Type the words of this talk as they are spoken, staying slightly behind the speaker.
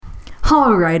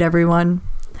All right, everyone.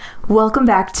 Welcome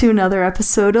back to another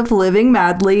episode of Living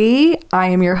Madly. I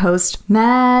am your host,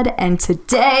 Mad, and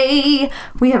today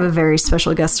we have a very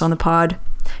special guest on the pod.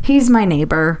 He's my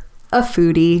neighbor, a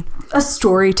foodie, a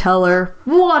storyteller,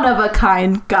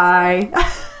 one-of-a-kind guy.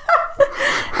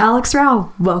 Alex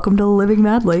Rao, welcome to Living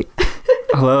Madly.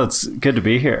 Hello, it's good to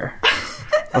be here.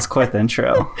 That's quite the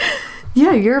intro.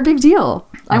 Yeah, you're a big deal.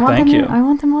 Thank you. I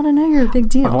want them all to know you're a big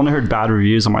deal. I've only heard bad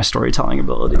reviews on my storytelling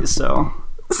abilities, so...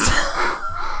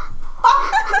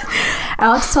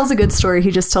 Alex tells a good story.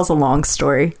 He just tells a long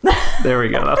story. There we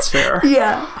go. That's fair.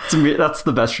 Yeah. That's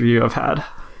the best review I've had.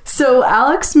 So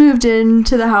Alex moved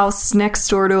into the house next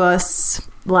door to us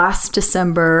last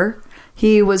December.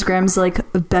 He was Graham's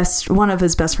one of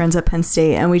his best friends at Penn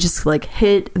State, and we just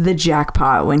hit the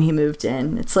jackpot when he moved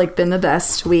in. It's been the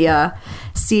best. We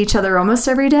see each other almost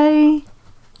every day.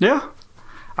 Yeah.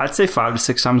 I'd say 5 to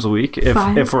 6 times a week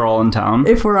if we're all in town.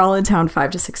 If we're all in town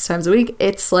 5 to 6 times a week,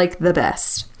 it's the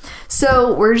best.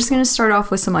 So we're just going to start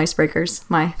off with some icebreakers,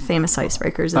 my famous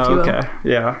icebreakers, if you will. Okay.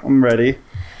 Yeah, I'm ready.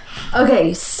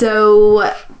 Okay,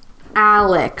 so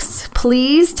Alex,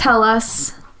 please tell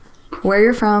us where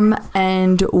you're from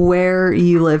and where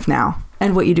you live now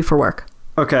and what you do for work.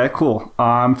 Okay, cool.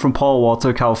 I'm from Palo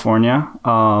Alto, California.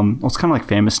 It's kind of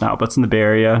famous now, but it's in the Bay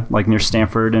Area, near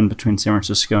Stanford and between San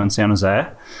Francisco and San Jose.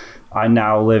 I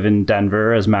now live in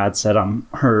Denver. As Mad said, I'm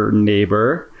her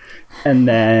neighbor. And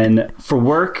then for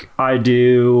work, I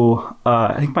do,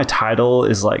 I think my title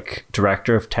is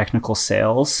Director of Technical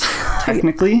Sales,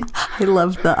 technically. I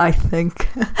love the I think.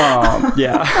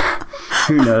 Yeah,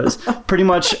 who knows? Pretty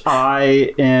much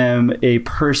I am a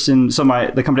person, so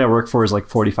the company I work for is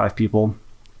 45 people.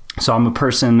 So I'm a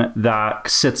person that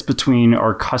sits between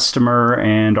our customer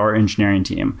and our engineering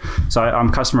team. So I'm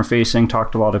customer facing,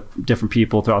 talk to a lot of different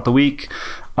people throughout the week,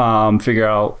 figure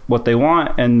out what they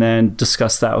want, and then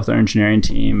discuss that with our engineering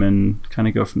team and kind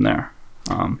of go from there.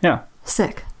 Yeah.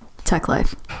 Sick. Tech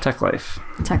life. Tech life.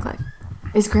 Tech life.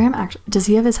 Is Graham actually, does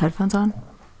he have his headphones on?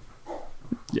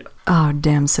 Yeah. Oh,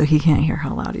 damn. So he can't hear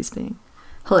how loud he's being.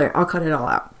 Hold on. I'll cut it all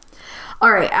out.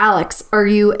 All right, Alex, are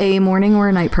you a morning or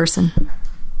a night person?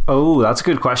 Oh, that's a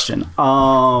good question.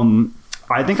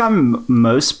 I think I'm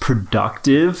most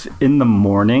productive in the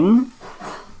morning,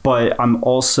 but I'm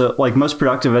also most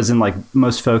productive as in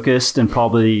most focused and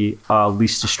probably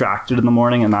least distracted in the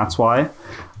morning, and that's why.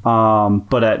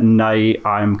 But at night,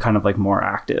 I'm kind of more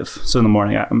active. So in the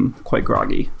morning, I'm quite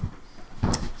groggy.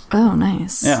 Oh,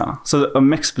 nice. Yeah. So a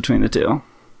mix between the two.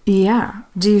 Yeah.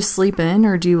 Do you sleep in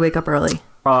or do you wake up early?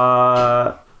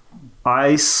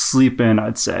 I sleep in,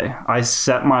 I'd say. I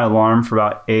set my alarm for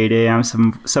about 8 a.m.,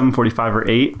 7:45 or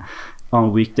 8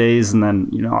 on weekdays. And then,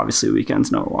 obviously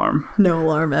weekends, no alarm. No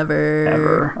alarm ever.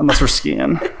 Ever. Unless we're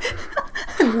skiing.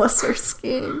 Unless we're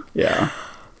skiing. Yeah.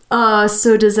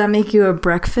 So does that make you a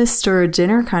breakfast or a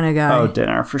dinner kind of guy? Oh,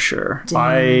 dinner for sure. Damn.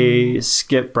 I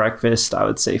skip breakfast, I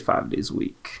would say 5 days a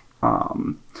week. I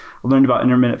learned about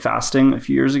intermittent fasting a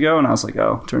few years ago, and I was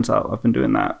turns out I've been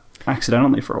doing that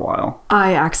accidentally for a while.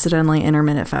 I accidentally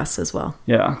intermittent fast as well.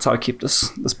 Yeah, that's how I keep this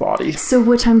body. So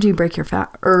what time do you break your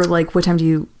fast? Or what time do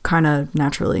you kind of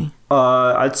naturally?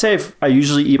 I'd say I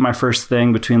usually eat my first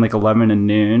thing between 11 and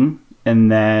noon.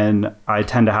 And then I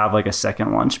tend to have a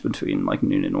second lunch between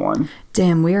noon and 1.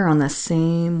 Damn, we are on the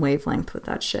same wavelength with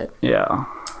that shit. Yeah.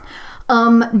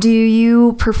 Do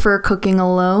you prefer cooking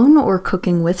alone or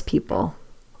cooking with people?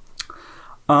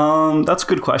 That's a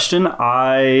good question.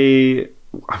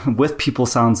 With people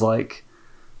sounds like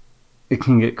it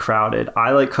can get crowded.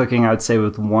 I like cooking, I'd say,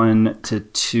 with 1 to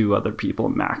 2 other people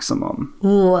maximum.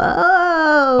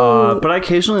 Whoa. But I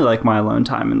occasionally like my alone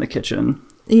time in the kitchen.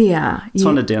 Yeah. It's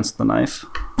fun to dance with the knife,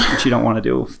 which you don't want to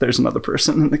do if there's another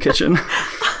person in the kitchen.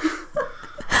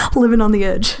 Living on the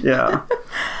edge. Yeah.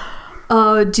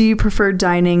 Do you prefer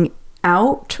dining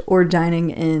out or dining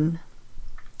in?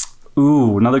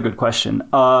 Ooh, another good question.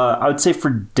 I would say for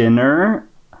dinner...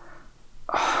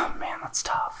 Oh, man, that's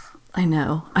tough. I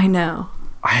know. I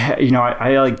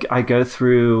go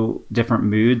through different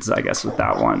moods, I guess, with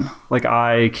that one.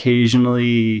 I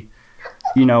occasionally,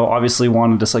 obviously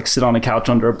want to just sit on a couch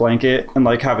under a blanket and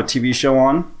have a TV show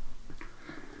on.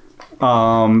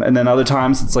 And then other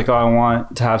times it's I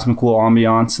want to have some cool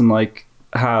ambiance and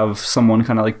have someone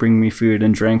kind of bring me food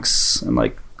and drinks and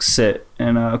sit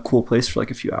in a cool place for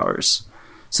a few hours.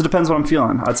 So it depends what I'm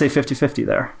feeling. I'd say 50-50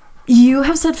 there. You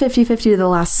have said 50-50 the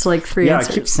last 3 answers. Yeah, I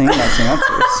keep saying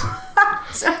that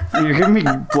answers. You're giving me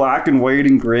black and white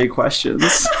and gray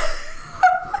questions.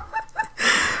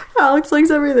 Alex likes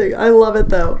everything. I love it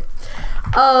though.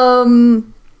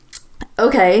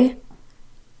 Okay.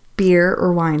 Beer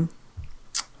or wine?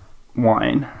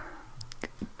 wine.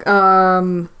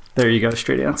 There you go,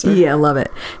 straight answer. Yeah, love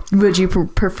it. Would you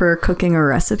prefer cooking a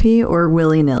recipe or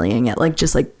willy-nillying it? Like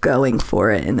just like going for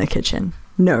it in the kitchen?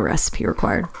 No recipe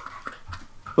required.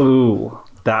 Ooh,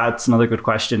 that's another good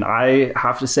question. I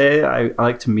have to say I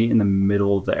like to meet in the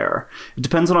middle there. It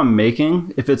depends what I'm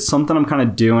making. If it's something I'm kind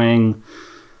of doing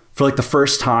for like the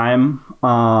first time,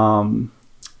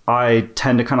 I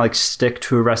tend to kind of like stick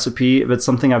to a recipe. If it's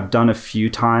something I've done a few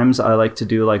times, I like to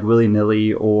do like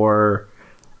willy-nilly, or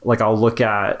like I'll look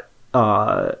at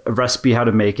a recipe, how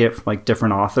to make it from like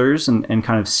different authors, and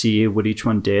kind of see what each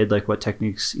one did, like what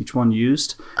techniques each one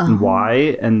used and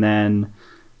why. And then,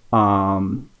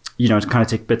 you know, to kind of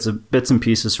take bits and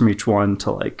pieces from each one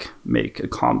to like make a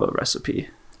combo recipe.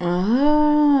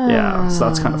 Oh. Yeah, so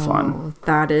that's kind of fun.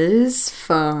 That is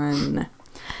fun.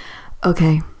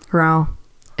 Okay, Rao,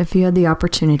 if you had the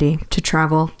opportunity to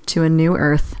travel to a new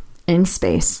Earth in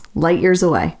space, light years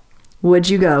away, would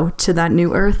you go to that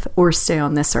new Earth or stay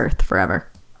on this Earth forever?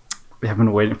 I've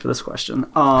been waiting for this question.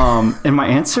 And my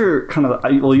answer kind of,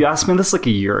 well, you asked me this like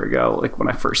a year ago, like when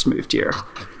I first moved here.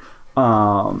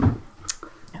 But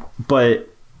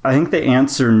I think the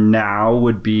answer now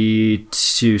would be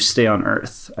to stay on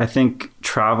Earth. I think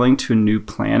traveling to a new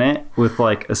planet with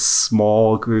like a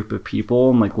small group of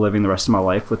people and like living the rest of my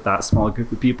life with that small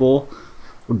group of people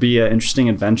would be an interesting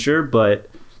adventure, but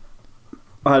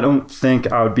I don't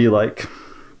think I would be like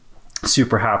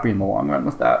super happy in the long run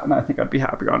with that. And I think I'd be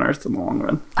happier on Earth in the long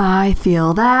run. I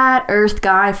feel that. Earth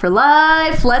guy for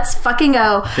life. Let's fucking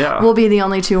go. Yeah. We'll be the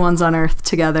only two ones on Earth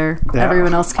together. Yeah.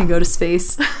 Everyone else can go to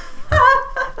space.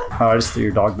 Oh, I just threw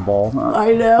your dog the ball.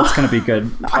 I know. It's going to be good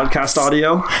podcast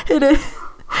audio. It is.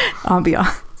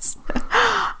 Ambiance.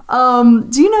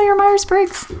 Do you know your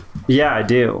Myers-Briggs? Yeah, I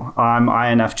do. I'm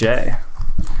INFJ.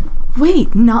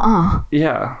 Wait, nuh-uh.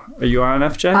 Yeah. Are you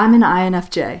INFJ? I'm an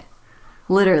INFJ.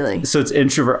 Literally. So it's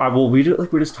introvert. Well, we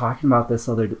were just talking about this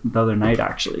the other night,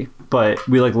 actually. But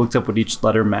we like looked up what each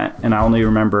letter meant, and I only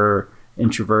remember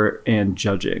introvert and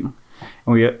judging.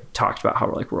 And we talked about how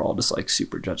we're all just like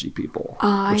super judgy people,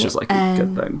 which is like a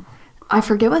good thing. I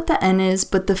forget what the N is,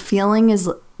 but the feeling is,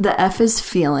 the F is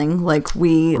feeling, like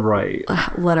we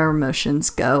let our emotions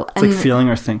go. It's like feeling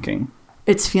or thinking.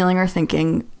 It's feeling or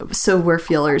thinking. So we're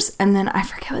feelers. And then I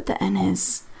forget what the N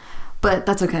is, but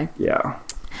that's okay. Yeah.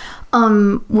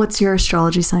 What's your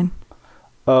astrology sign?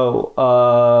 Oh,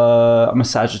 I'm a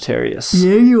Sagittarius.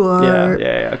 Yeah, you are.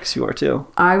 Yeah, because you are too.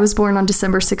 I was born on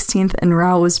December 16th and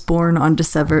Rao was born on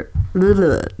December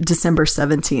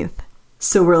 17th.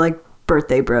 So we're like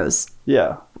birthday bros.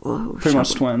 Yeah. Whoa, pretty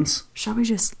much twins. Shelby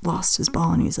just lost his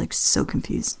ball and he's like so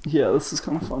confused. Yeah, this is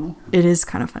kind of funny. It is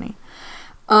kind of funny.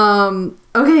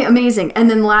 Okay, amazing.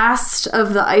 And then last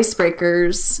of the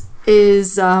icebreakers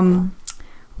is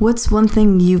what's one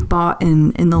thing you've bought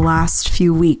in the last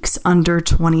few weeks under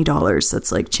 $20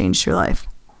 that's like changed your life?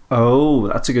 Oh,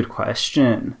 that's a good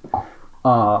question.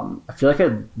 I feel like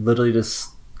I literally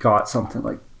just got something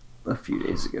like a few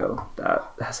days ago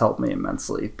that has helped me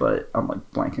immensely, but I'm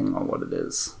like blanking on what it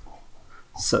is.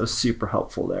 So super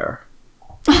helpful there.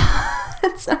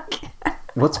 That's okay.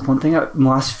 What's one thing in the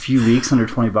last few weeks under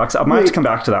 $20? I might have to come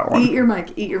back to that one. Eat your mic.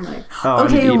 Oh, okay, I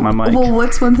need to eat my mic. Well,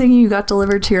 what's one thing you got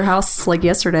delivered to your house like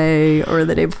yesterday or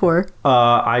the day before?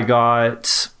 I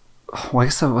got... Well, I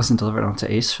guess that wasn't delivered onto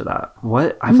Ace for that.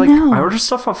 What? I ordered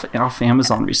stuff off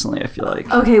Amazon recently, I feel like.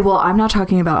 Okay, well, I'm not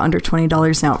talking about under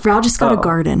 $20 now. Val just got a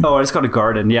garden. Oh, I just got a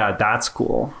garden. Yeah, that's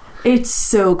cool. It's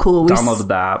so cool. Downloaded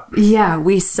that. Yeah,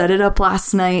 we set it up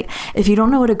last night. If you don't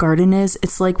know what a garden is,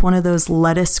 it's like one of those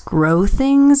lettuce grow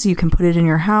things. You can put it in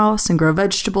your house and grow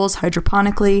vegetables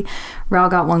hydroponically. Rao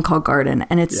got one called Garden,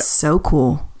 and it's so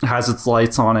cool. It has its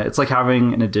lights on it. It's like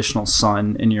having an additional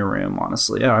sun in your room,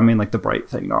 honestly. Yeah, I mean, like the bright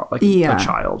thing, not like a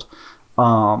child.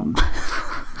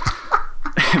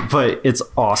 But it's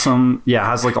awesome. Yeah, it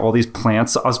has like all these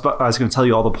plants. I was going to tell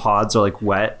you all the pods are like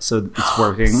wet, so it's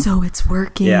working. So it's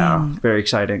working. Yeah, very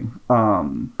exciting.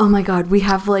 Oh my God, we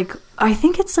have like, I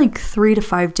think it's like 3 to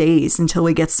 5 days until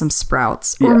we get some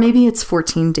sprouts. Or maybe it's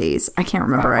 14 days. I can't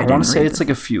remember. I want to say it's like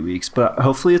a few weeks, but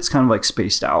hopefully it's kind of like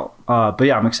spaced out. But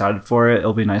yeah, I'm excited for it.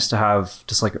 It'll be nice to have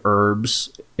just like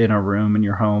herbs in a room in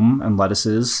your home and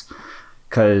lettuces,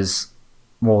 because...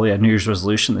 Well, yeah, New Year's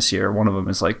resolution this year, one of them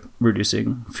is like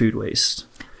reducing food waste.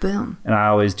 Boom. And I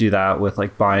always do that with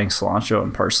like buying cilantro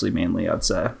and parsley mainly, I'd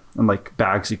say, and like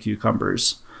bags of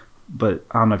cucumbers. But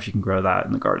I don't know if you can grow that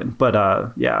in the garden. But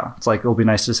yeah, it's like it'll be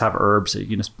nice to just have herbs that you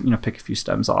can just pick a few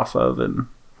stems off of and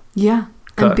cook.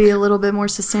 And be a little bit more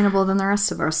sustainable than the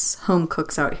rest of us home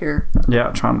cooks out here.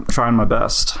 Yeah, trying my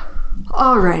best.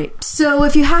 All right. So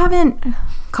if you haven't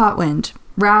caught wind,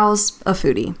 Rao's a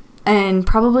foodie, and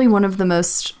probably one of the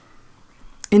most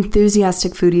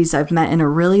enthusiastic foodies I've met in a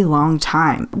really long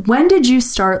time. When did you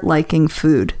start liking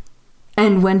food?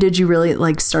 And when did you really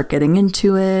like start getting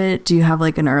into it? Do you have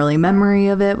like an early memory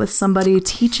of it with somebody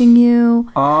teaching you?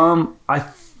 I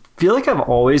feel like I've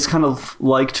always kind of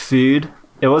liked food.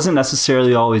 It wasn't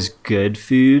necessarily always good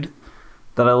food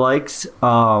that I liked.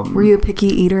 Were you a picky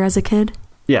eater as a kid?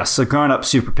 Yeah, so growing up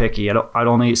super picky. I'd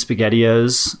only eat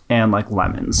SpaghettiOs and like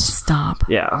lemons. Stop.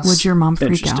 Yeah. Would your mom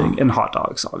freak out? And hot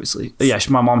dogs, obviously. Yeah,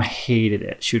 my mom hated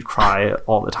it. She would cry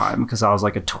all the time because I was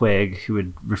like a twig who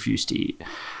would refuse to eat.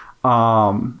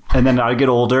 And then I'd get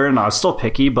older and I was still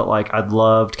picky, but like I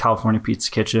loved California Pizza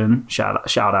Kitchen. Shout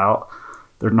out.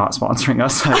 They're not sponsoring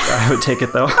us. I would take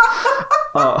it though.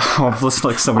 I've listened to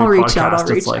like so many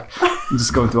podcasts. It's like I'm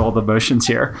just going through all the motions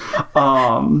here.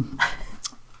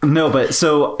 No, but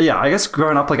so yeah, I guess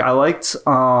growing up, like I liked,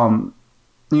 from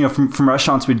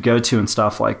restaurants we'd go to and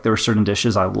stuff, like there were certain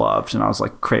dishes I loved and I was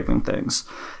like craving things.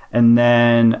 And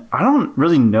then I don't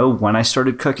really know when I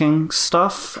started cooking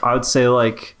stuff. I would say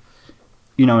like,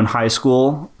 in high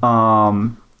school,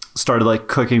 started like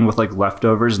cooking with like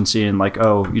leftovers and seeing like,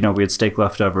 we had steak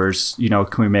leftovers, can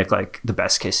we make like the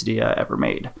best quesadilla ever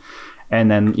made?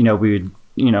 And then, we would,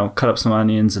 cut up some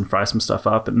onions and fry some stuff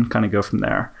up and kind of go from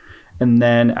there. And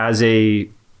then I think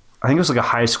it was like a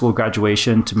high school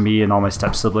graduation to me and all my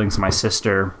step siblings and my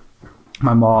sister,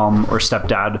 my mom or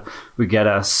stepdad would get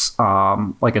us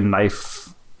like a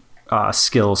knife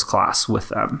skills class with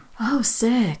them. Oh,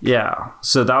 sick. Yeah.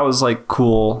 So that was like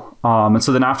cool. And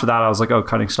so then after that I was like,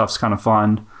 cutting stuff's kind of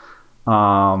fun.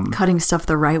 Cutting stuff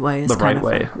the right way is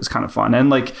kind of fun.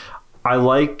 And like I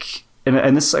like,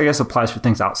 and this I guess applies for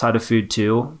things outside of food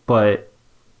too, but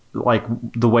like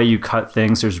the way you cut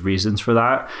things, there's reasons for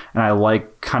that. And I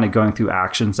like kind of going through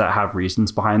actions that have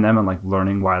reasons behind them and like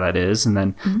learning why that is. And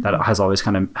then that has always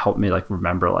kind of helped me like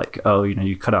remember like,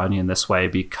 you cut an onion this way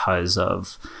because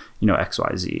of, X,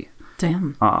 Y, Z.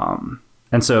 Damn.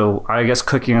 And so I guess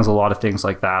cooking has a lot of things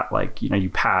like that. Like, you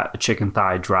pat a chicken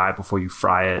thigh dry before you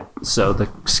fry it. So the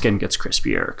skin gets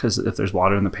crispier because if there's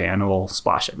water in the pan, it will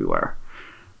splash everywhere.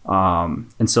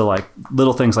 And so like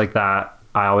little things like that,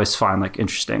 I always find like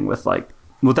interesting with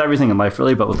everything in life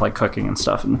really, but with like cooking and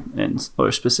stuff and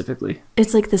or specifically.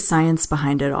 It's like the science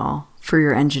behind it all for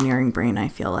your engineering brain, I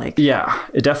feel like. Yeah,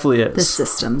 it definitely is. The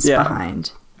systems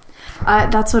behind.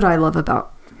 That's what I love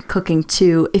about cooking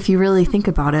too. If you really think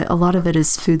about it, a lot of it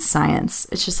is food science.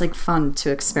 It's just like fun to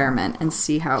experiment and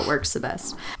see how it works the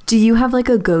best. Do you have like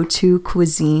a go-to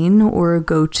cuisine or a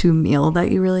go-to meal that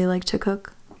you really like to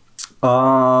cook?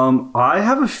 I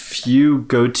have a few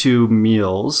go-to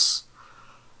meals.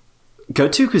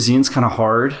 Go-to cuisine's kind of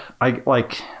hard. I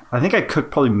think I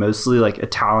cook probably mostly like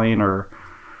Italian or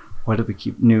what did we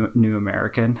keep? New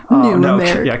American.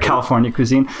 American. Yeah, California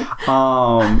cuisine.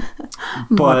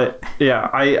 But yeah,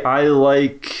 I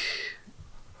like.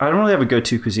 I don't really have a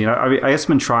go-to cuisine. I guess I've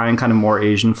been trying kind of more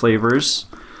Asian flavors.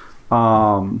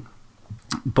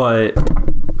 But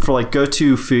for like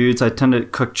go-to foods, I tend to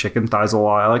cook chicken thighs a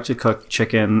lot. I like to cook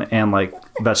chicken and like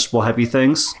vegetable heavy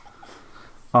things.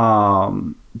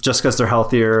 Just because they're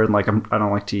healthier and like I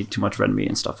don't like to eat too much red meat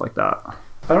and stuff like that.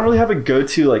 I don't really have a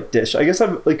go-to like dish. I guess I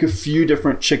have like a few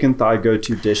different chicken thigh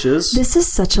go-to dishes. This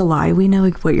is such a lie. We know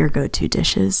what your go-to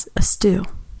dish is. A stew.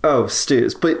 Oh,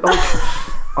 stews. But like,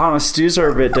 I don't know, stews are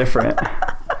a bit different.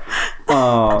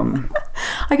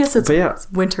 I guess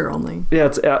it's winter only. Yeah,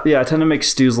 I tend to make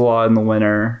stews a lot in the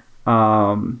winter.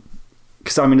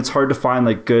 Because it's hard to find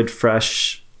like good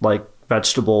fresh like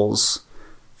vegetables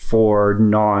for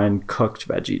non-cooked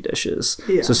veggie dishes.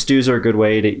 Yeah. So stews are a good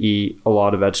way to eat a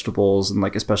lot of vegetables and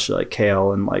like especially like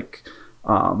kale and like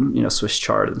Swiss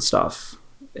chard and stuff.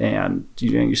 And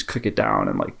you just cook it down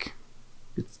and like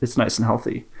it's nice and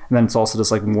healthy. And then it's also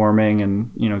just like warming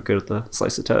and good with a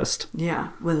slice of toast. Yeah,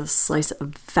 with a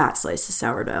fat slice of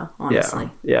sourdough,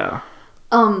 honestly. Yeah.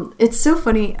 It's so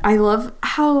funny. I love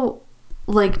how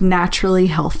like naturally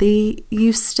healthy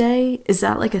you stay. Is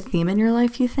that like a theme in your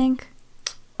life, you think?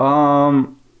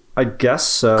 I guess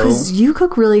so. Because you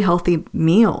cook really healthy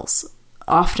meals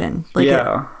often. Like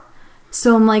yeah.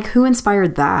 So I'm like, who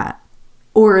inspired that?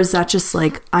 Or is that just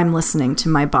like, I'm listening to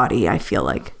my body, I feel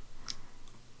like?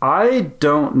 I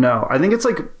don't know. I think it's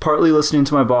like partly listening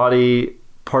to my body,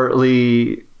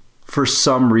 partly for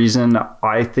some reason,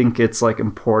 I think it's like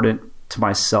important to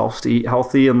myself to eat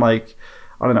healthy and like,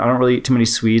 I don't know, I don't really eat too many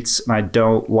sweets and I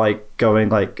don't like going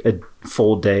like a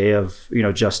full day of,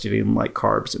 just eating like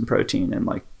carbs and protein and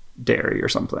like dairy or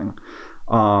something.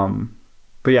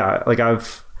 But yeah, like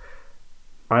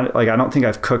I don't think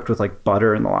I've cooked with like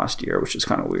butter in the last year, which is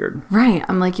kind of weird. Right.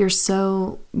 I'm like, you're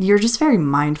just very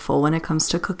mindful when it comes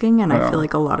to cooking. And I feel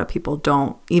like a lot of people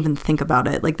don't even think about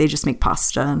it. Like they just make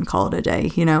pasta and call it a day,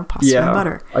 pasta and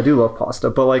butter. I do love pasta.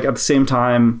 But like at the same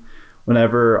time,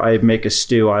 whenever I make a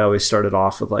stew, I always start it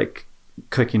off with like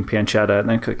cooking pancetta and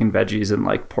then cooking veggies and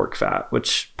like pork fat,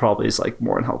 which probably is like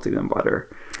more unhealthy than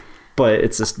butter. But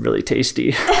it's just really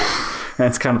tasty. And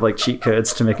it's kind of like cheat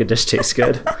codes to make a dish taste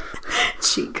good.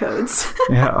 Cheat codes.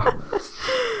 Yeah.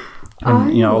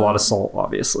 And, a lot of salt,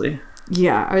 obviously.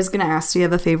 Yeah. I was going to ask, do you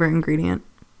have a favorite ingredient?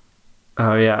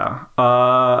 Oh, yeah.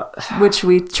 Which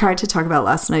we tried to talk about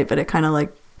last night, but it kind of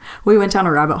like, we went down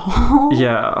a rabbit hole.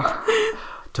 Yeah.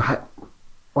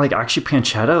 Actually,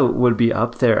 pancetta would be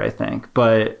up there, I think.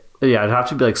 But, yeah, it'd have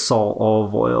to be like salt,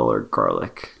 olive oil, or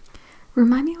garlic.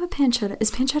 Remind me what pancetta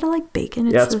is. Pancetta like bacon?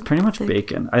 It's pretty much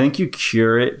bacon. I think you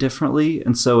cure it differently,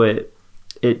 and so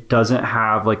it doesn't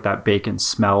have like that bacon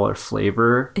smell or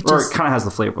flavor. It kind of has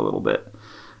the flavor a little bit,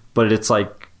 but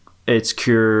it's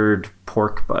cured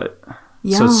pork butt.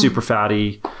 Yum. So it's super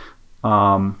fatty.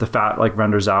 The fat like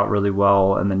renders out really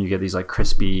well, and then you get these like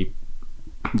crispy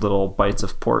little bites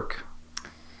of pork.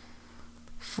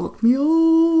 Fuck me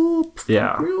up.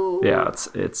 Yeah.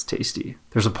 It's tasty.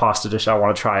 There's a pasta dish I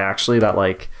want to try actually that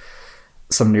like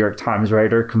some New York Times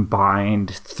writer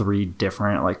combined 3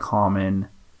 different like common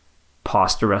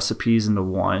pasta recipes into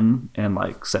one and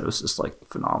like said it was just like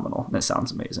phenomenal and it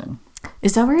sounds amazing.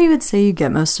 Is that where you would say you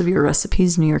get most of your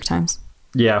recipes, New York Times?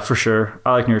 Yeah, for sure.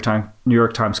 I like New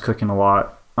York Times cooking a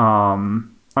lot. I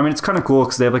mean, it's kind of cool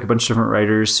because they have like a bunch of different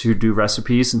writers who do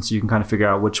recipes, and so you can kind of figure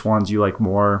out which ones you like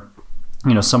more.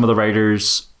 Some of the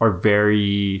writers are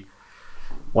very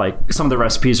like, some of the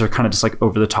recipes are kind of just like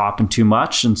over the top and too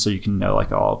much, and so you can know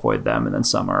like, I'll avoid them. And then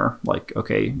some are like,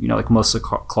 okay, like Melissa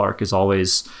Clark is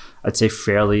always, I'd say,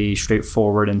 fairly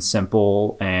straightforward and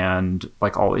simple and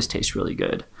like always tastes really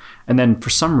good. And then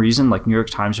for some reason, like New York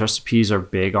Times recipes are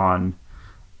big on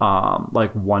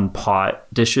like one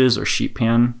pot dishes or sheet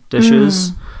pan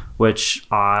dishes, which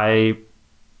I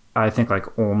think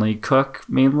like only cook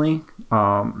mainly.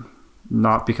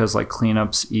 Not because like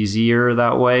cleanup's easier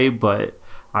that way, but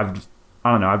I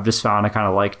don't know, I've just found I kind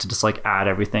of like to just like add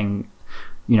everything,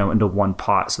 into one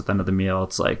pot. So at the end of the meal,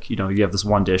 it's like, you have this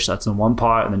one dish that's in one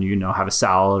pot, and then, have a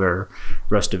salad or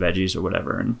roasted veggies or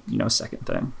whatever. And, second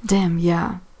thing. Damn.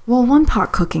 Yeah. Well, one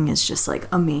pot cooking is just like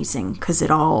amazing because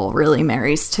it all really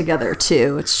marries together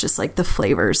too. It's just like the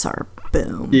flavors are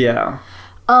boom. Yeah.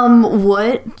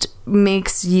 What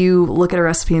makes you look at a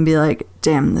recipe and be like,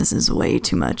 damn, this is way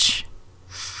too much?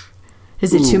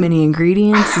 Is it too many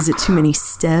ingredients? Is it too many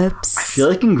steps? I feel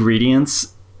like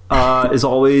ingredients is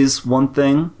always one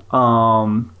thing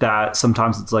that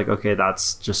sometimes it's like, okay,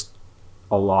 that's just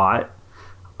a lot.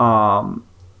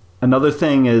 Another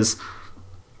thing is,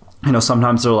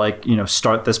 sometimes they're like,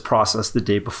 start this process the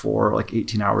day before, like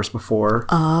 18 hours before.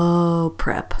 Oh,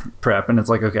 prep. And it's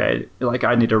like, okay, like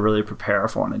I need to really prepare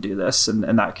if I want to do this.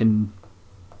 And that can,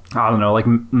 I don't know, like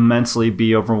mentally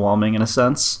be overwhelming in a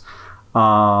sense.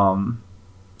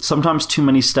 Sometimes too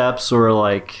many steps or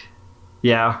like,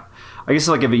 yeah, I guess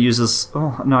like if it uses,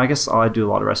 I guess I do a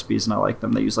lot of recipes and I like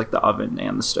them. They use like the oven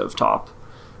and the stovetop.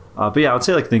 But yeah, I would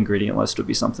say like the ingredient list would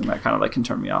be something that kind of like can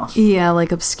turn me off. Yeah,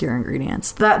 like obscure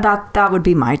ingredients. That would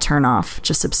be my turn off,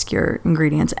 just obscure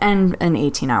ingredients. And an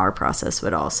 18-hour process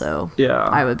would also. Yeah.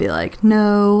 I would be like,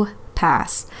 no,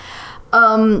 pass.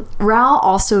 Raul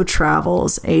also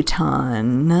travels a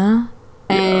ton.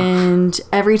 And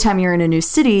every time you're in a new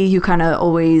city, you kind of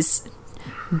always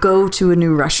go to a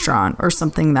new restaurant or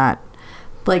something that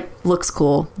like looks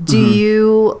cool. Do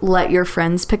you let your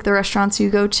friends pick the restaurants you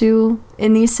go to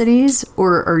in these cities,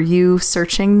 or are you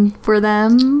searching for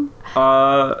them?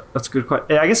 That's a good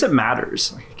question. I guess it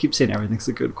matters. I keep saying everything's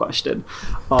a good question.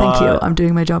 Thank you. I'm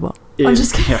doing my job well. I'm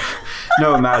just kidding. Yeah.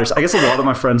 No, it matters. I guess a lot of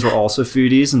my friends were also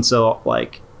foodies, and so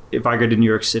like if I go to New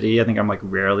York City, I think I'm like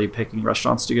rarely picking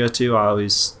restaurants to go to. I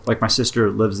always, like, my sister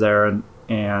lives there and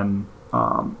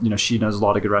she knows a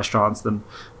lot of good restaurants. Then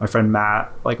my friend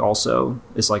Matt like also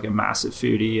is like a massive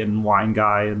foodie and wine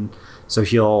guy, and so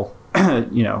he'll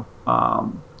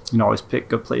always pick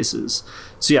good places.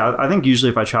 So yeah, I think usually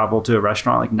if I travel to a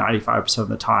restaurant, like 95% of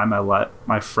the time I let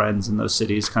my friends in those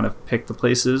cities kind of pick the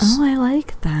places. Oh, I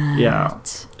like that. Yeah.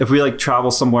 If we like travel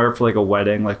somewhere for like a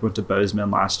wedding, like went to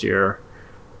Bozeman last year,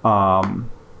 the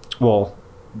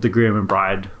groom and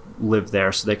bride lived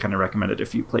there, so they kind of recommended a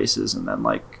few places, and then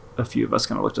like a few of us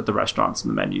kind of looked at the restaurants and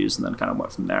the menus and then kind of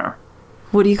went from there.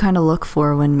 What do you kind of look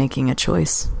for when making a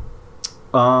choice?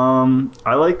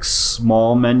 I like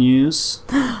small menus.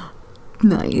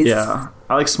 Nice. Yeah.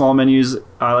 I like small menus.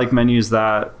 I like menus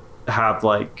that have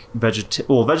like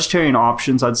vegetarian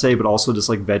options, I'd say, but also just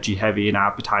like veggie heavy and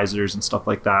appetizers and stuff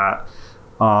like that.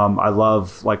 I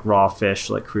love like raw fish,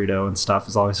 like crudo and stuff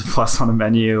is always a plus on a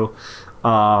menu.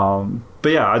 But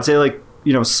yeah, I'd say like,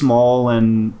 small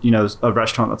and, a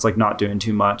restaurant that's like not doing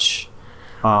too much.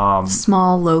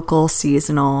 Small, local,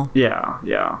 seasonal.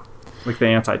 Yeah. Like the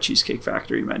Anti-Cheesecake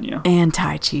Factory menu.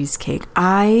 Anti-cheesecake.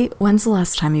 When's the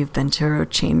last time you've been to a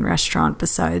chain restaurant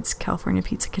besides California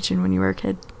Pizza Kitchen when you were a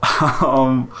kid?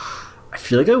 I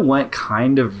feel like I went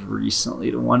kind of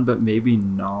recently to one, but maybe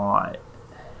not.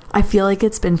 I feel like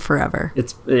it's been forever.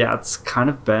 It's kind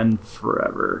of been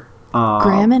forever.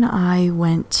 Graham and I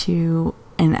went to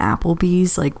an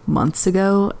Applebee's like months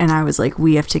ago, and I was like,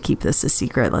 we have to keep this a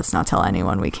secret. Let's not tell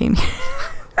anyone we came here.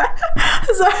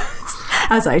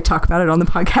 As I talk about it on the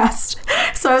podcast.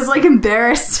 So I was like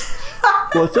embarrassed.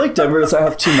 Well, I feel like Denver doesn't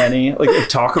have too many. Like if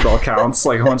Taco Bell counts,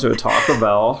 like I went to a Taco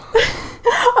Bell.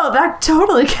 Oh, that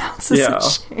totally counts as a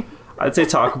chain. I'd say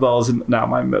Taco Bell is now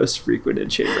my most frequented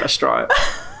chain restaurant.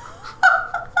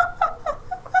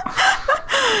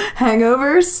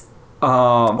 Hangovers?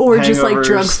 Or just like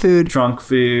drunk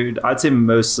food? I'd say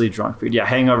mostly drunk food. Yeah,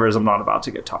 hangovers, I'm not about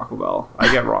to get Taco Bell.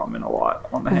 I get ramen a lot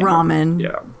on the hangover. Ramen.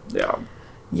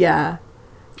 Yeah.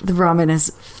 The ramen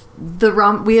is...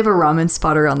 we have a ramen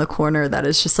spot around the corner that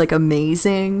is just like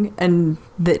amazing, and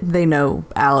they know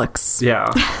Alex. Yeah.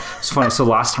 It's funny. So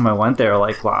last time I went there,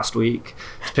 like last week,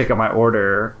 to pick up my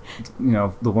order,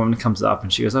 the woman comes up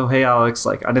and she goes, "Oh, hey, Alex,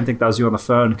 like I didn't think that was you on the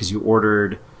phone because you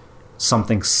ordered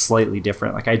something slightly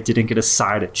different. Like I didn't get a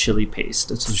side of chili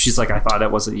paste." And so she's like, "I thought it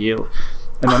wasn't you."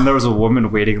 And then there was a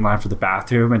woman waiting in line for the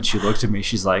bathroom, and she looked at me.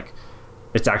 She's like,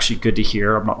 "It's actually good to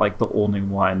hear I'm not like the only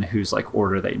one whose like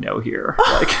order they know here."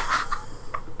 Like,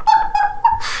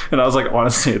 and I was like,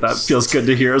 honestly, that feels good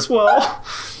to hear as well.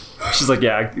 She's like,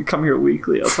 "Yeah, come here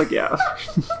weekly." I was like, "Yeah,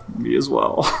 me as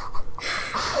well."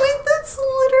 Wait, that's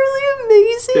literally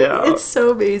amazing. Yeah. It's so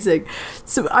amazing.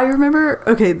 So I remember,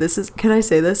 okay, can I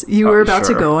say this? You were about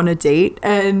to go on a date,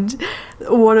 and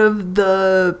one of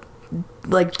the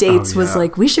like dates was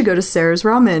like, "We should go to Sarah's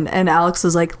Ramen," and Alex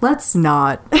was like, "Let's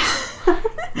not."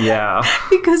 Yeah.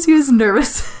 Because he was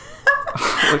nervous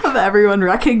of everyone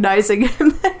recognizing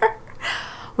him there.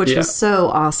 Which was so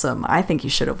awesome. I think you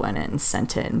should have went in and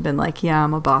sent it and been like, "Yeah,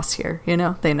 I'm a boss here.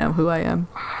 They know who I am."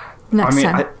 Next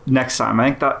time. I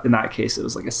think that in that case, it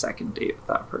was like a second date with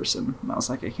that person. And I was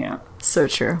like, I can't. So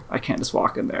true. I can't just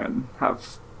walk in there and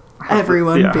have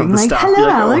everyone being like, "Hello,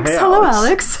 Alex. Hey, hello,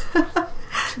 Alex."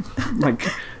 Like,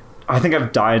 I think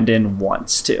I've dined in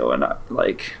once too. And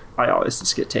I always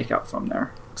just get takeout from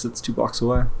there because it's 2 blocks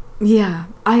away. Yeah,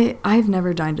 I've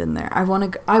never dined in there. I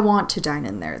want to dine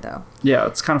in there though. Yeah,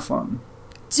 it's kind of fun.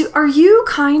 Are you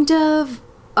kind of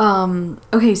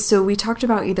okay, so we talked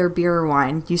about either beer or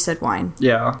wine. You said wine.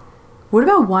 Yeah. What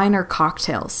about wine or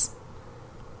cocktails?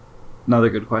 Another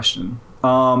good question.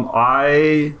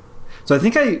 I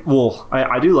think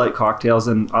I do like cocktails,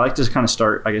 and I like to kind of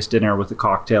start, I guess, dinner with a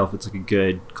cocktail if it's like a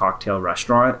good cocktail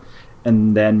restaurant,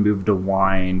 and then move to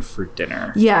wine for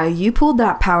dinner. Yeah, you pulled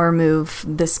that power move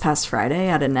this past Friday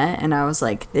at Annette, and I was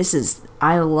like,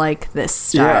 I like this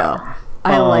style. Yeah.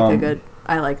 I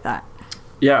like that.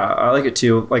 Yeah, I like it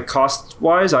too. Like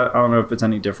cost-wise, I don't know if it's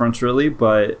any difference really,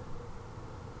 but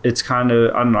it's kind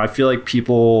of, I don't know, I feel like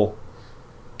people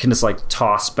can just like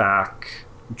toss back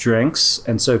drinks,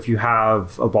 and so if you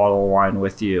have a bottle of wine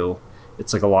with you,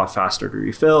 it's like a lot faster to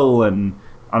refill, and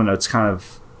I don't know, it's kind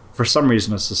of, for some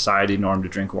reason, a society norm to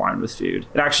drink wine with food.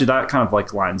 And actually that kind of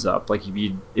like lines up. Like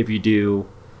if you do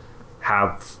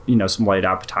have, some light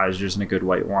appetizers and a good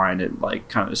white wine, it like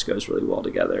kind of just goes really well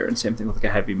together. And same thing with like a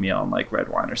heavy meal and like red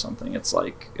wine or something. It's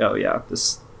like, oh yeah,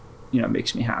 this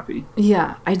makes me happy.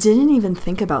 Yeah, I didn't even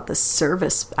think about the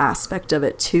service aspect of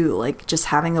it too. Like just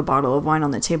having a bottle of wine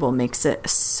on the table makes it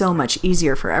so much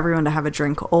easier for everyone to have a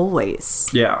drink always.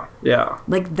 Yeah.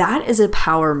 Like that is a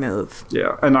power move.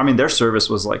 Yeah, and I mean their service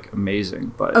was like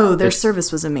amazing. But their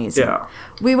service was amazing. Yeah.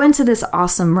 We went to this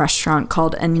awesome restaurant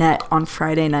called Annette on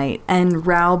Friday night, and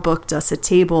Raul booked us a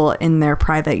table in their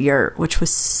private yurt, which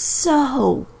was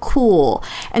so cool.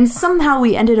 And somehow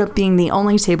we ended up being the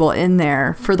only table in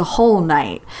there for the whole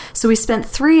night. So we spent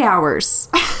 3 hours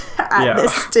at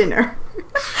this dinner.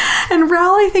 And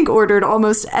Raul, I think, ordered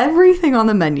almost everything on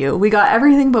the menu. We got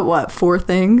everything but 4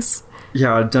 things?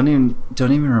 Yeah, I don't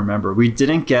even remember. We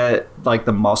didn't get like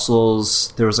the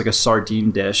mussels. There was like a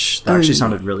sardine dish that actually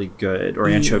sounded really good, or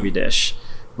anchovy dish,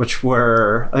 which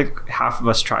were like half of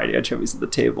us tried anchovies at the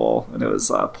table, and it was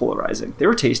polarizing. They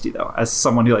were tasty though. As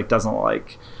someone who like doesn't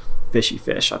like fishy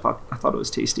fish. I thought it was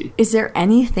tasty. Is there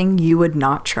anything you would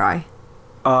not try?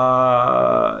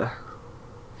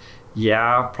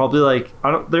 Yeah, probably like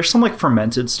there's some like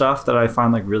fermented stuff that I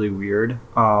find like really weird.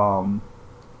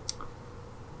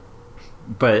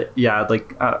 But yeah,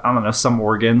 like I don't know, some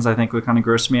organs I think would kind of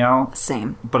gross me out.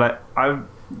 Same. But I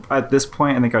at this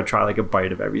point I think I'd try like a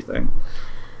bite of everything.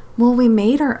 Well, we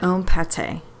made our own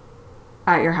pate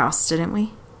at your house, didn't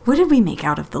we? What did we make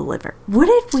out of the liver? What?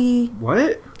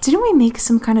 Didn't we make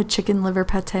some kind of chicken liver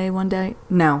pate one day?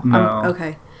 No.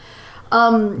 Okay.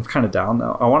 I'm kind of down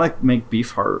though. I want to make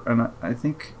beef heart, and I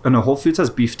think Whole Foods has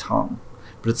beef tongue,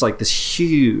 but it's like this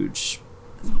huge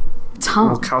tongue.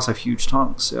 Well, cows have huge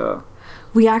tongues. Yeah.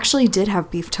 We actually did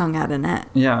have beef tongue at Annette.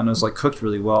 Yeah, and it was like cooked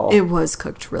really well. It was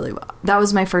cooked really well. That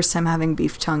was my first time having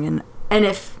beef tongue, and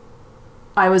if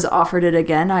I was offered it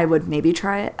again, I would maybe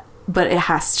try it, but it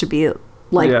has to be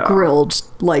like grilled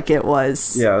like it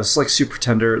was. Yeah, it's like super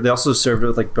tender. They also served it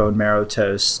with like bone marrow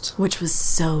toast, which was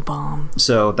so bomb.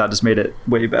 So that just made it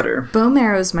way better. Bone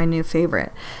marrow is my new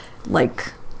favorite,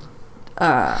 like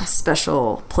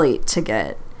special plate to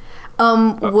get.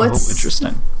 What's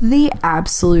interesting? The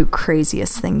absolute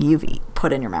craziest thing you've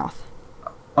put in your mouth?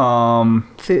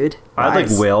 Food. I had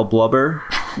like whale blubber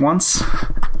once.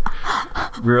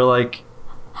 We were like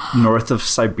north of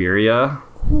Siberia.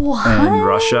 What? In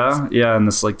Russia, yeah, in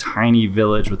this like tiny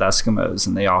village with Eskimos,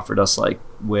 and they offered us like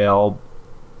whale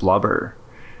blubber,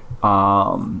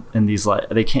 and these like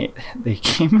they came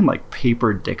in like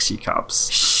paper Dixie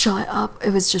cups. Shut up!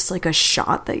 It was just like a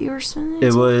shot that you were spinning.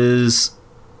 It was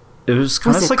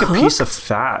kind of like cooked? A piece of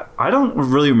fat. I don't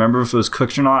really remember if it was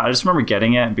cooked or not. I just remember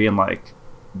getting it and being like,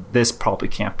 "This probably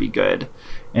can't be good,"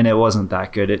 and it wasn't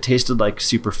that good. It tasted like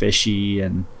super fishy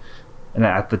and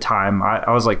at the time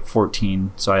I was like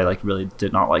 14, so I like really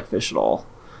did not like fish at all.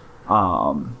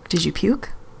 Did you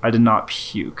puke? I did not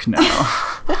puke, no.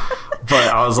 But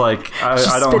I was like, I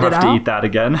don't have to eat that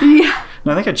again. Yeah.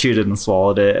 No, I think I chewed it and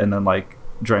swallowed it and then like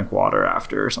drank water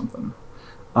after or something.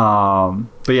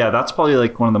 But yeah, that's probably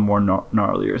like one of the more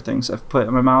gnarlier things I've put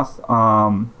in my mouth.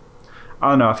 I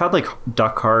don't know, I've had like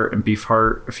duck heart and beef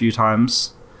heart a few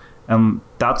times, and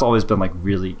that's always been like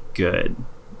really good.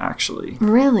 Actually,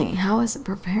 really? How was it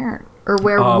prepared? Or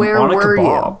where were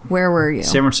you? Where were you?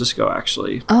 San Francisco,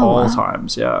 actually. All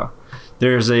times, yeah.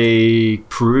 There's a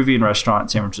Peruvian restaurant in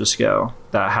San Francisco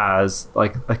that has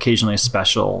like occasionally a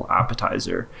special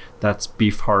appetizer that's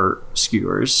beef heart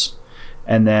skewers,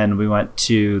 and then we went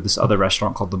to this other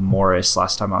restaurant called the Morris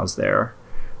last time I was there,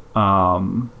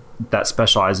 that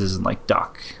specializes in like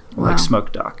duck. Wow. Like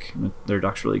smoked duck. Their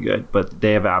duck's really good, but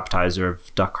they have an appetizer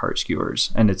of duck heart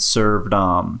skewers, and it's served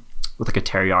with like a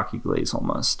teriyaki glaze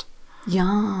almost.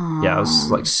 Yum. Yeah, it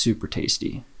was like super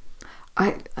tasty.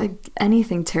 I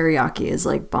anything teriyaki is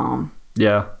like bomb.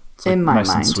 Yeah, it's like in my nice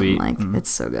mind, and sweet. Like it's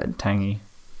so good, tangy.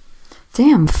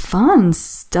 Damn, fun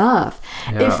stuff.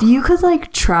 Yeah. If you could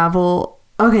like travel.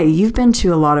 Okay, you've been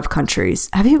to a lot of countries.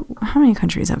 How many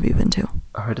countries have you been to?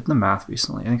 Oh, I did the math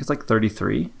recently. I think it's like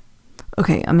 33.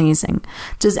 Okay, amazing.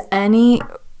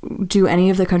 Do any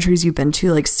of the countries you've been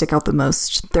to like stick out the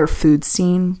most? Their food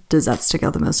scene, does that stick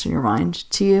out the most in your mind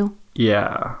to you?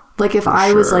 Yeah. Like if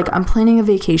I was like, I'm planning a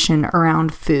vacation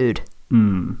around food,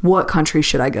 what country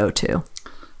should I go to?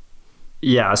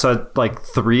 Yeah, so like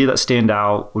 3 that stand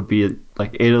out would be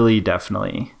like Italy,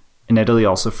 definitely. And Italy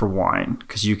also for wine,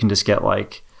 because you can just get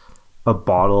like a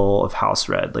bottle of house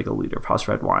red, like a liter of house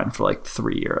red wine for like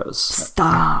 €3.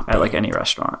 Stop. At like any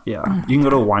restaurant. Yeah. You can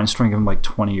go to a wine store and give them like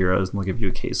 €20 and they'll give you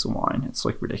a case of wine. It's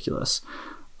like ridiculous.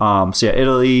 So yeah,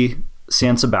 Italy,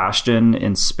 San Sebastian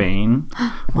in Spain,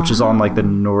 which is on like the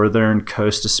northern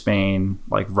coast of Spain,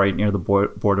 like right near the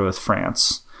border with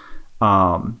France.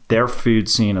 Their food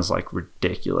scene is like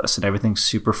ridiculous and everything's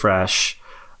super fresh.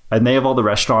 And they have all the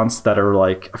restaurants that are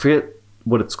like, I forget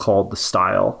what it's called, the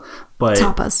style, but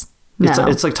tapas.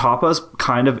 It's like tapas,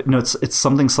 kind of. No, it's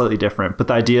something slightly different. But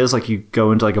the idea is like you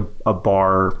go into like a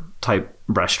bar type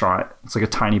restaurant. It's like a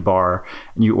tiny bar,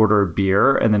 and you order a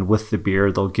beer, and then with the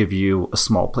beer, they'll give you a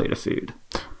small plate of food.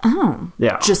 Oh,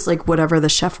 yeah, just like whatever the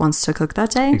chef wants to cook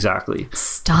that day. Exactly.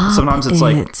 Stop. Sometimes it's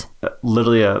like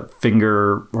literally a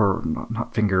finger or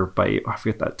not finger bite. I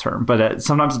forget that term, but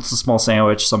sometimes it's a small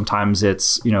sandwich. Sometimes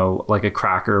it's like a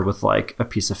cracker with like a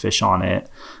piece of fish on it.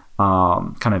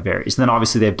 Kind of varies. And then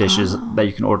obviously they have dishes that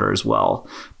you can order as well,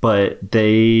 but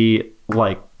they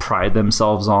like pride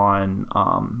themselves on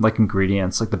like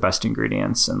ingredients, like the best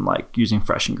ingredients, and like using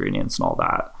fresh ingredients and all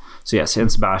that. So yeah, San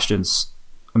Sebastian's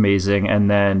amazing, and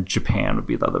then Japan would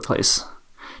be the other place.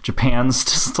 Japan's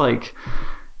just like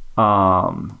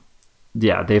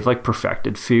yeah, they've like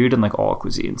perfected food in like all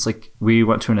cuisines. Like we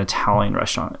went to an Italian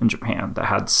restaurant in Japan that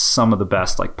had some of the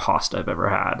best like pasta I've ever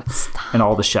had. Stop. And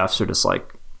all the chefs are just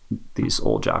like these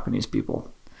old Japanese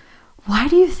people. Why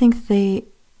do you think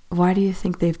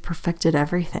they've perfected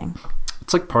everything?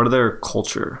 It's like part of their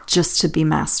culture. Just to be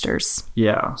masters.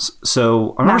 Yeah.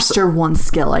 So I remember Master one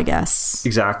skill, I guess.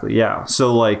 Exactly. Yeah.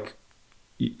 So like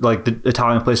the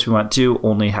Italian place we went to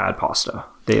only had pasta.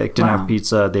 They like didn't have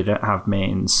pizza. They didn't have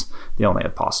mains. They only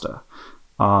had pasta.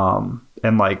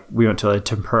 And like we went to a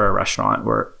tempura restaurant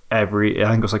where I think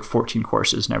it was like 14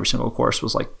 courses, and every single course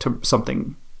was like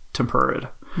something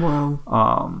tempura. Whoa.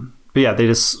 But yeah, they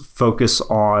just focus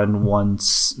on one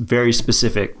very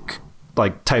specific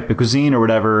like type of cuisine or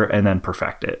whatever, and then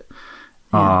perfect it.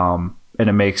 Yeah. And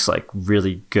it makes like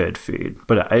really good food.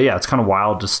 But yeah, it's kind of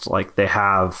wild. Just like they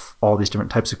have all these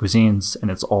different types of cuisines,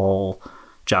 and it's all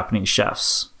Japanese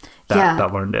chefs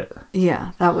that learned it.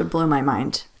 Yeah, that would blow my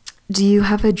mind. Do you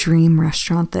have a dream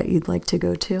restaurant that you'd like to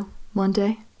go to one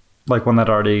day? Like one that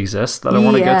already exists that I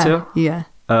want to go to? Yeah.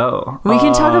 Oh. We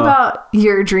can talk about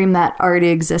your dream that already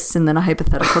exists and then a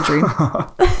hypothetical dream.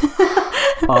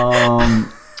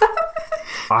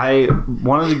 I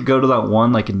wanted to go to that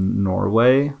one like in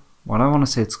Norway. Why do I want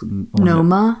to say it's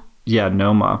Noma? Yeah,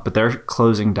 Noma, but they're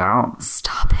closing down.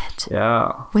 Stop it.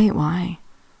 Yeah. Wait, why?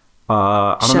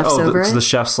 I don't Chef's know. over it? The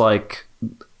chef's like,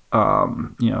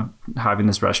 having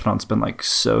this restaurant's been like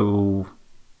so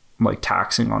like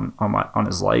taxing on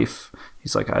his life.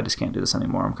 He's like, I just can't do this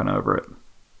anymore. I'm kind of over it.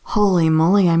 Holy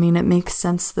moly. I mean, it makes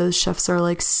sense. Those chefs are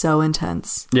like so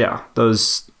intense. Yeah,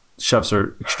 those chefs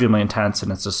are extremely intense,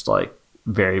 and it's just like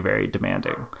very, very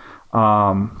demanding.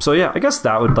 So yeah, I guess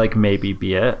that would like maybe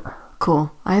be it.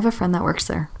 Cool. I have a friend that works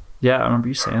there. Yeah, I remember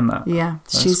you saying that. Yeah,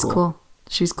 she's cool.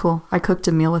 She's cool. I cooked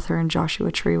a meal with her in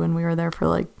Joshua Tree when we were there for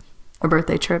like a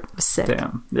birthday trip. It was sick.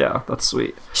 Damn. Yeah, that's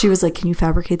sweet. She was like, can you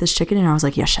fabricate this chicken? And I was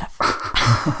like, yes, chef.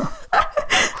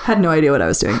 Had no idea what I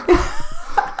was doing.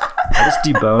 I just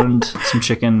deboned some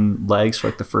chicken legs for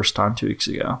like the first time 2 weeks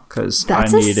ago because I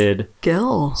needed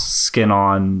skin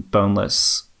on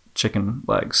boneless chicken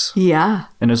legs. Yeah.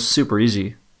 And it was super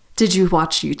easy. Did you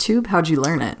watch YouTube? How'd you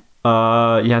learn it?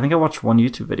 Yeah, I think I watched one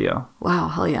YouTube video. Wow,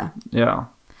 hell yeah. Yeah.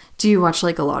 Do you watch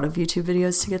like a lot of YouTube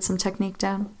videos to get some technique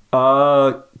down?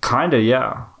 Kinda,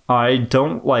 yeah. I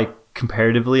don't like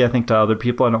comparatively, I think, to other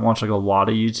people. I don't watch like a lot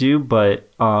of YouTube, but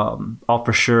I'll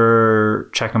for sure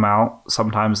check them out.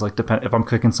 Sometimes like if I'm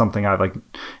cooking something I have like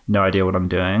no idea what I'm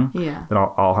doing. Yeah. Then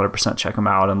I'll 100% check them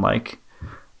out. And like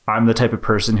I'm the type of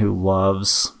person who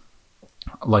loves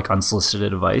like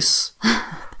unsolicited advice.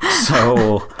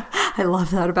 So I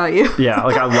love that about you. Yeah,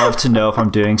 like I love to know if I'm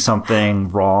doing something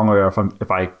wrong or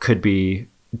if I could be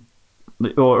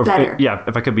better.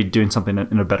 If I could be doing something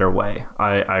in a better way.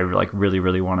 I like really,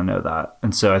 really want to know that.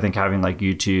 And so I think having like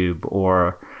YouTube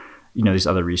or these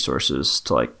other resources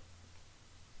to like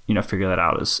figure that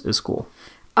out is cool.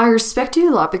 I respect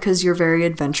you a lot because you're very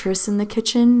adventurous in the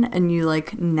kitchen and you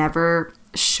like never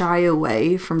shy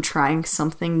away from trying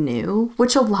something new,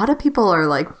 which a lot of people are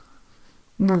like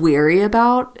weary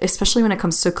about, especially when it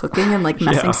comes to cooking and like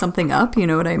messing something up, you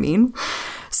know what I mean?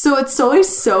 So it's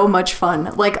always so much fun.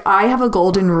 Like I have a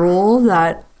golden rule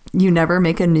that you never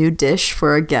make a new dish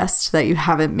for a guest that you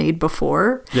haven't made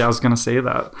before. Yeah, I was gonna say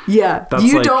that. Yeah,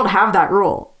 you don't have that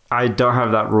rule. I don't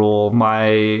have that rule.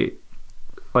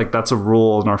 That's a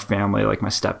rule in our family. Like my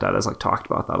stepdad has like talked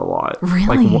about that a lot.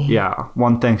 Really? Like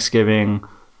one Thanksgiving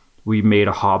we made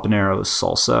a habanero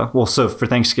salsa. Well, so for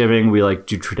Thanksgiving we like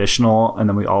do traditional, and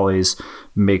then we always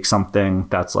make something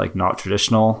that's like not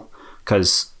traditional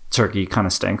because turkey kind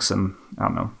of stinks, and I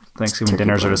don't know, Thanksgiving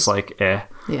dinners are just like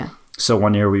Yeah. So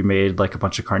one year we made like a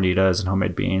bunch of carnitas and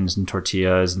homemade beans and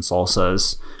tortillas and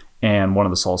salsas, and one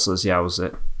of the salsas was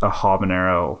a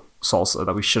habanero salsa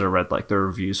that we should have read like the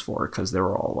reviews for because they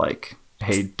were all like,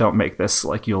 hey, don't make this,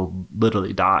 like you'll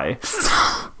literally die.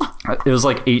 It was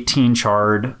like 18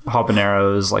 charred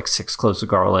habaneros, like 6 cloves of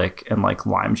garlic, and like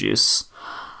lime juice,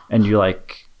 and you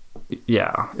like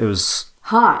it was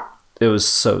hot. It was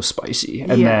so spicy.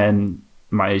 And then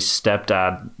my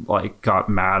stepdad like got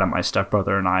mad at my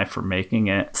stepbrother and I for making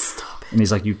it. Stop it. And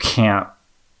he's like, you can't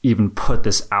even put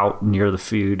this out near the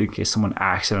food in case someone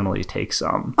accidentally takes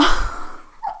some.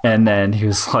 And then he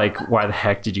was like, why the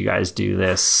heck did you guys do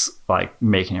this? Like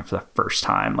making it for the first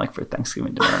time, like for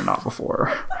Thanksgiving dinner and not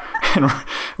before. And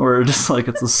we're just like,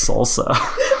 it's a salsa.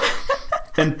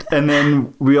 And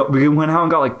then we went out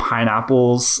and got like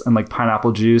pineapples and like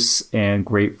pineapple juice and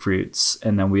grapefruits,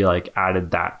 and then we like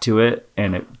added that to it,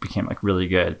 and it became like really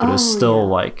good. But it was still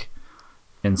like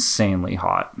insanely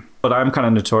hot. But I'm kind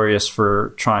of notorious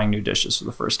for trying new dishes for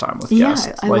the first time with Yeah,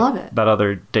 guests. I love it. That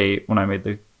other date when I made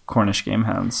the Cornish game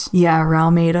hens. Yeah,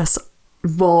 Raul made us.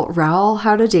 Well, Raul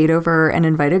had a date over and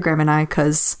invited Graham and I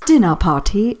because dinner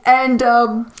party. And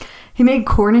he made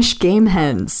Cornish game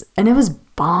hens. And it was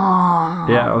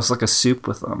bomb. Yeah, it was like a soup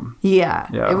with them. Yeah,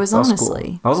 it was that honestly.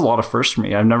 Cool. That was a lot of firsts for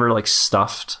me. I've never like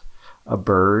stuffed a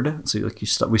bird. So like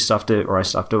we stuffed it, or I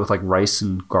stuffed it with like rice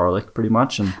and garlic pretty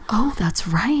much. And Oh, that's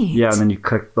right. yeah, and then you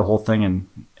cook the whole thing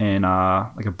in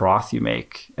like a broth you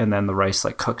make, and then the rice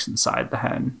like cooks inside the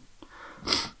hen.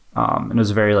 And it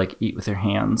was a very like eat with your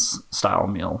hands style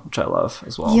meal, which I love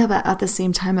as well. Yeah, but at the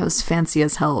same time, it was fancy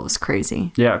as hell. It was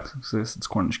crazy. Yeah, it's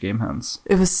Cornish game hens.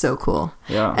 It was so cool.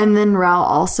 Yeah. And then Raul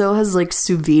also has like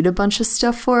sous vide a bunch of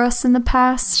stuff for us in the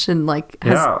past and like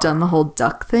has done the whole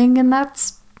duck thing, and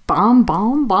that's bomb.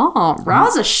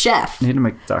 Raul's a chef. Need to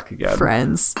make duck again.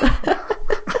 Friends.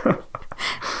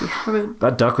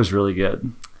 That duck was really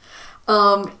good.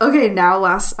 Okay, now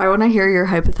I want to hear your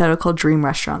hypothetical dream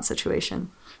restaurant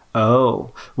situation.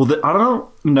 Oh, well, I don't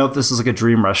know if this is like a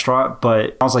dream restaurant,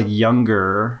 but I was like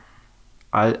younger.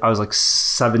 I was like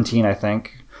 17, I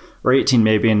think, or 18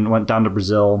 maybe, and went down to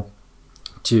Brazil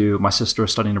my sister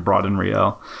was studying abroad in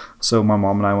Rio. So my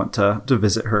mom and I went to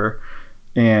visit her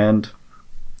and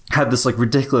had this like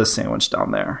ridiculous sandwich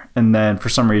down there. And then for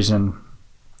some reason,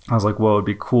 I was like, whoa, it'd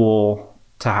be cool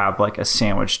to have like a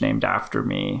sandwich named after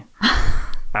me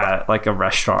at like a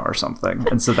restaurant or something.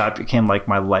 And so that became like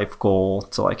my life goal,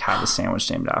 to like have a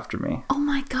sandwich named after me. Oh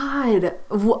my God.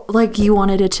 Like you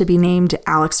wanted it to be named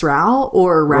Alex Raul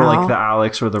or Raul? Or like the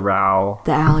Alex or the Raul.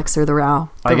 The Alex or the Raul.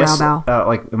 I guess Raul.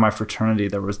 like in my fraternity,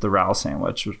 there was the Raul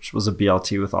sandwich, which was a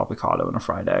BLT with avocado and a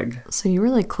fried egg. So you were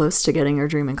like close to getting your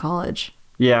dream in college.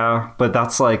 Yeah, but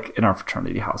that's like in our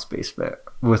fraternity house basement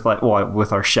with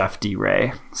with our chef D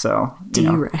Ray. So D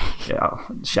Ray. Yeah,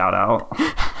 shout out.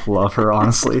 Love her,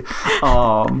 honestly.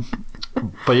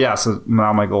 But yeah, so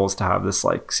now my goal is to have this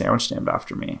like sandwich named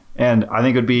after me. And I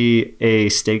think it would be a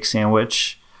steak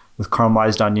sandwich with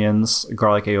caramelized onions,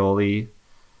 garlic aioli,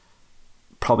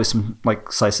 probably some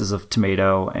like slices of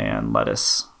tomato and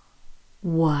lettuce.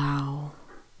 Wow.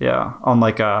 Yeah, on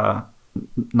like a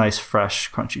nice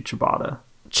fresh crunchy ciabatta.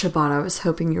 Ciabatta. I was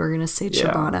hoping you were going to say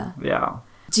ciabatta. Yeah.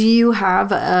 Do you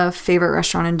have a favorite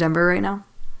restaurant in Denver right now?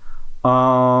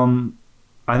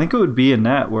 I think it would be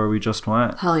Annette, where we just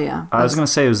went. Hell yeah. I was going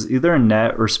to say it was either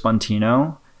Annette or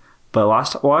Spontino, but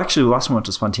last time we went to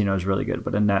Spontino was really good,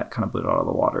 but Annette kind of blew it out of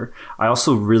the water. I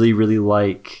also really, really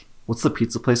like, what's the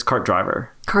pizza place? Cart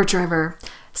Driver. Cart Driver.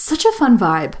 Such a fun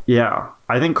vibe. Yeah.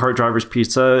 I think Cart Driver's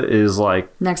pizza is like...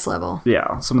 next level.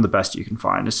 Yeah. Some of the best you can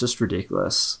find. It's just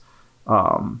ridiculous.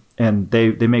 And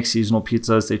they make seasonal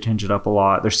pizzas. They change it up a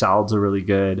lot. Their salads are really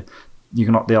good.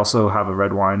 They also have a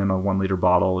red wine in a 1 liter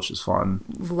bottle, which is fun.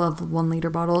 Love 1 liter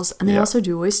bottles. And they also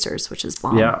do oysters, which is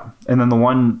bomb. Yeah. And then the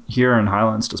one here in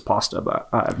Highlands does pasta, but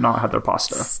I have not had their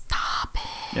pasta. Stop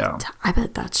it. Yeah. I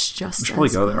bet that's just... We should probably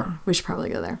go there. We should probably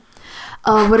go there.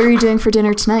 What are you doing for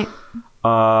dinner tonight?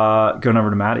 Going over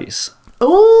to Maddie's.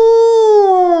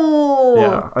 Oh!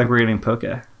 Yeah. I think we're getting poke.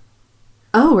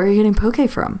 Oh, where are you getting poke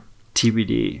from?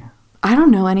 TBD. I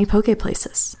don't know any poke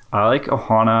places. I like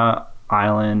Ohana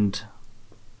Island.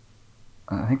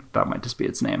 I think that might just be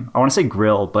its name. I want to say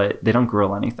grill, but they don't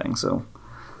grill anything, so.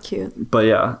 Cute. But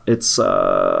yeah, it's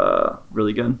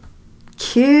really good.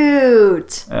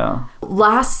 Cute. Yeah.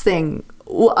 Last thing,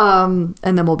 and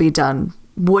then we'll be done.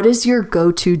 What is your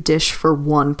go-to dish for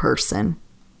one person?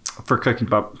 For cooking,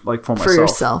 but like for myself. For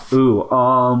yourself. Ooh,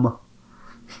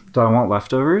 do I want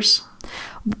leftovers?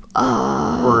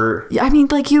 Or I mean,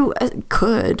 like you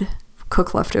could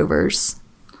cook leftovers,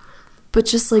 but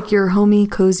just like your homey,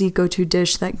 cozy go-to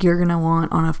dish that you're gonna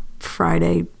want on a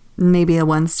Friday, maybe a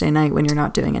Wednesday night when you're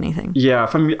not doing anything. Yeah,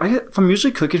 if I'm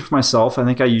usually cooking for myself, I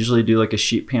think I usually do like a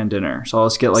sheet pan dinner. So I'll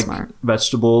just get like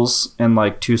vegetables and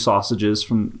like 2 sausages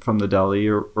from the deli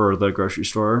or the grocery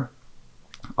store,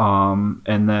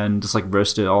 and then just like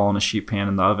roast it all in a sheet pan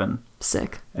in the oven.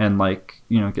 Sick. And like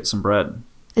get some bread.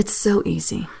 It's so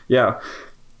easy. Yeah.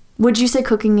 Would you say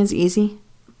cooking is easy?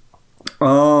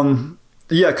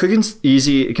 Yeah, cooking's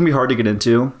easy. It can be hard to get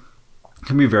into. It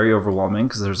can be very overwhelming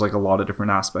because there's like a lot of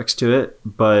different aspects to it.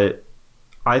 But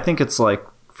I think it's like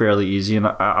fairly easy. And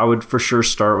I would for sure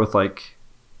start with like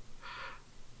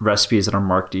recipes that are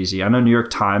marked easy. I know New York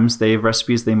Times, they have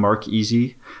recipes they mark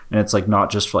easy. And it's like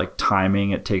not just for like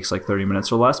timing. It takes like 30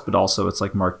 minutes or less. But also it's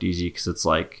like marked easy because it's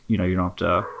like, you don't have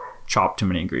to chop too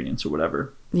many ingredients or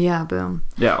whatever. Yeah, boom.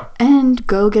 Yeah. And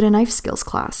go get a knife skills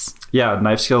class. Yeah,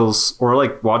 knife skills, or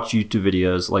like watch YouTube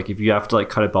videos. Like if you have to like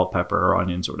cut a bell pepper or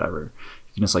onions or whatever,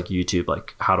 you can just like YouTube,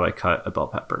 like, how do I cut a bell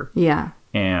pepper? Yeah.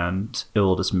 And it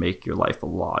will just make your life a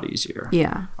lot easier.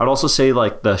 Yeah. I'd also say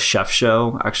like the chef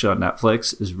show actually on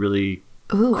Netflix is really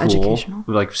cool. Educational.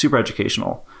 Like super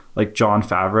educational. Like Jon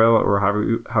Favreau, or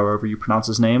however you pronounce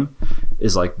his name,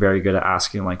 is like very good at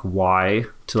asking like why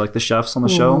to like the chefs on the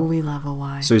show. We love a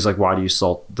why. So he's like, why do you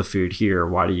salt the food here?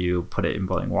 Why do you put it in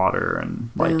boiling water? And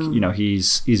like, Boom. you know,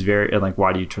 he's very, and like,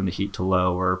 why do you turn the heat to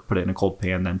low or put it in a cold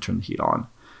pan, then turn the heat on?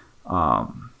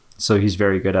 So he's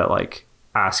very good at like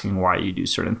asking why you do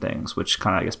certain things, which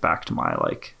kind of, I guess, back to my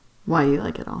like, why you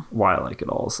like it all. why I like it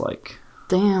all is like,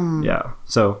 damn. yeah.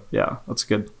 So yeah, that's a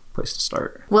good place to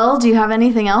start. Well, do you have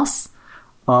anything else?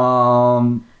 I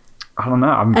don't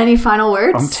know. Any final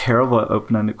words? I'm terrible at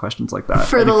open-ended questions like that.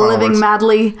 For Any the final living words?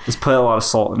 madly. Just put a lot of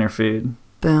salt in your food.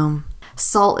 Boom.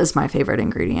 Salt is my favorite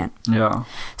ingredient. Yeah.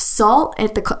 Salt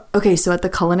at so at the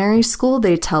culinary school,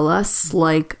 they tell us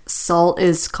like salt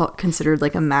is considered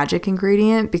like a magic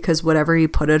ingredient because whatever you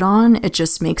put it on, it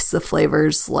just makes the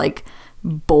flavors like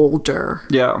bolder.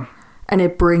 Yeah. And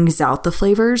it brings out the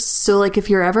flavors. So like if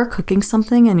you're ever cooking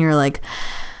something and you're like,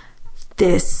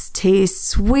 this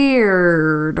tastes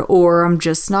weird or I'm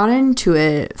just not into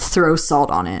it, throw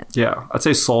salt on it. Yeah. I'd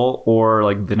say salt or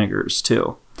like vinegars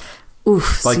too.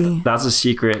 Oof. Like see? that's a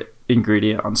secret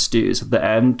ingredient on stews. At the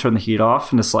end, turn the heat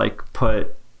off and just like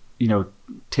put, you know,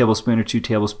 tablespoon or 2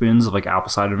 tablespoons of like apple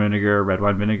cider vinegar, red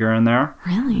wine vinegar in there.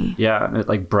 Really? Yeah, and it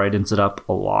like brightens it up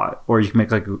a lot. Or you can make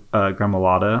like a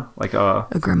gremolata, like a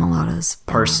gremolata's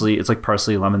parsley. It's like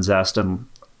parsley, lemon zest, and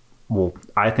well,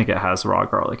 I think it has raw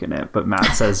garlic in it, but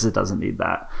Matt says it doesn't need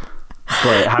that.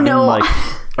 But having like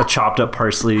a chopped up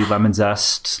parsley, lemon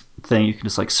zest thing, you can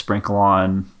just like sprinkle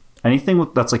on anything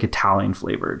that's like Italian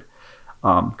flavored.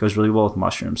 Goes really well with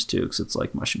mushrooms too, because it's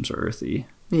like mushrooms are earthy.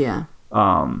 Yeah.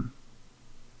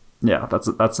 Yeah,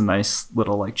 that's a nice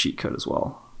little like cheat code as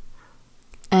well.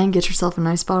 And get yourself a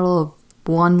nice bottle of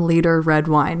 1 liter red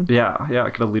wine. Yeah,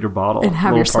 get a liter bottle, and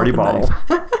have a yourself little party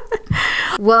bottle.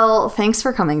 Well, thanks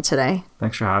for coming today.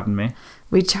 Thanks for having me.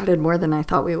 We chatted more than I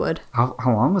thought we would. How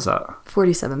long was that?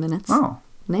 47 minutes. Oh,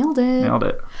 nailed it. Nailed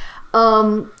it.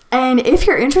 And if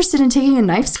you're interested in taking a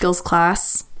knife skills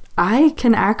class, I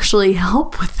can actually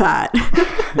help with that.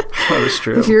 That is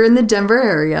true. If you're in the Denver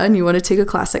area and you want to take a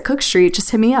class at Cook Street, just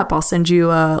hit me up. I'll send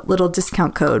you a little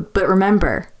discount code. But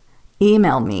remember,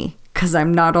 email me because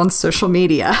I'm not on social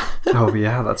media. Oh,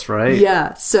 yeah, that's right.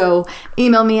 Yeah. So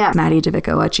email me at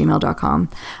maddiedevico@gmail.com.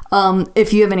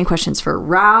 If you have any questions for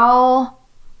Raul,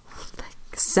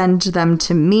 send them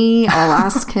to me. I'll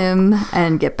ask him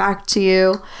and get back to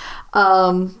you.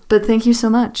 But thank you so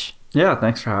much. Yeah,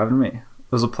 thanks for having me.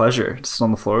 It was a pleasure to sit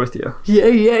on the floor with you.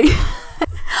 Yay.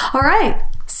 All right.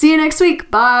 See you next week.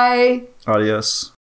 Bye. Adios.